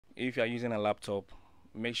if you are using a laptop,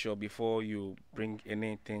 make sure before you bring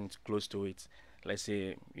anything close to it, let's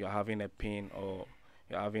say you're having a pen or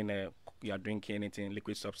you're having a you're drinking anything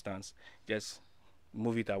liquid substance, just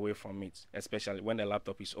move it away from it, especially when the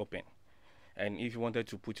laptop is open. And if you wanted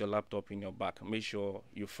to put your laptop in your bag, make sure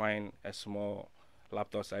you find a small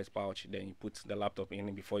laptop size pouch, then you put the laptop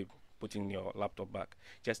in before you put in your laptop bag,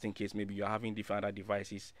 just in case maybe you're having different other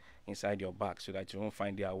devices inside your bag so that you won't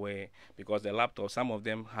find their way, because the laptop, some of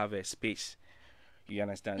them have a space, you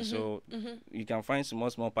understand? Mhm. So Mhm. you can find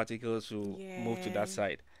small particles to move to Yeah. that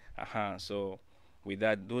side. So with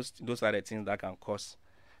that, those are the things that can cause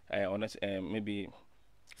maybe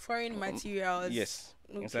Foreign um, materials. yes,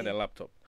 inside the Okay. laptop.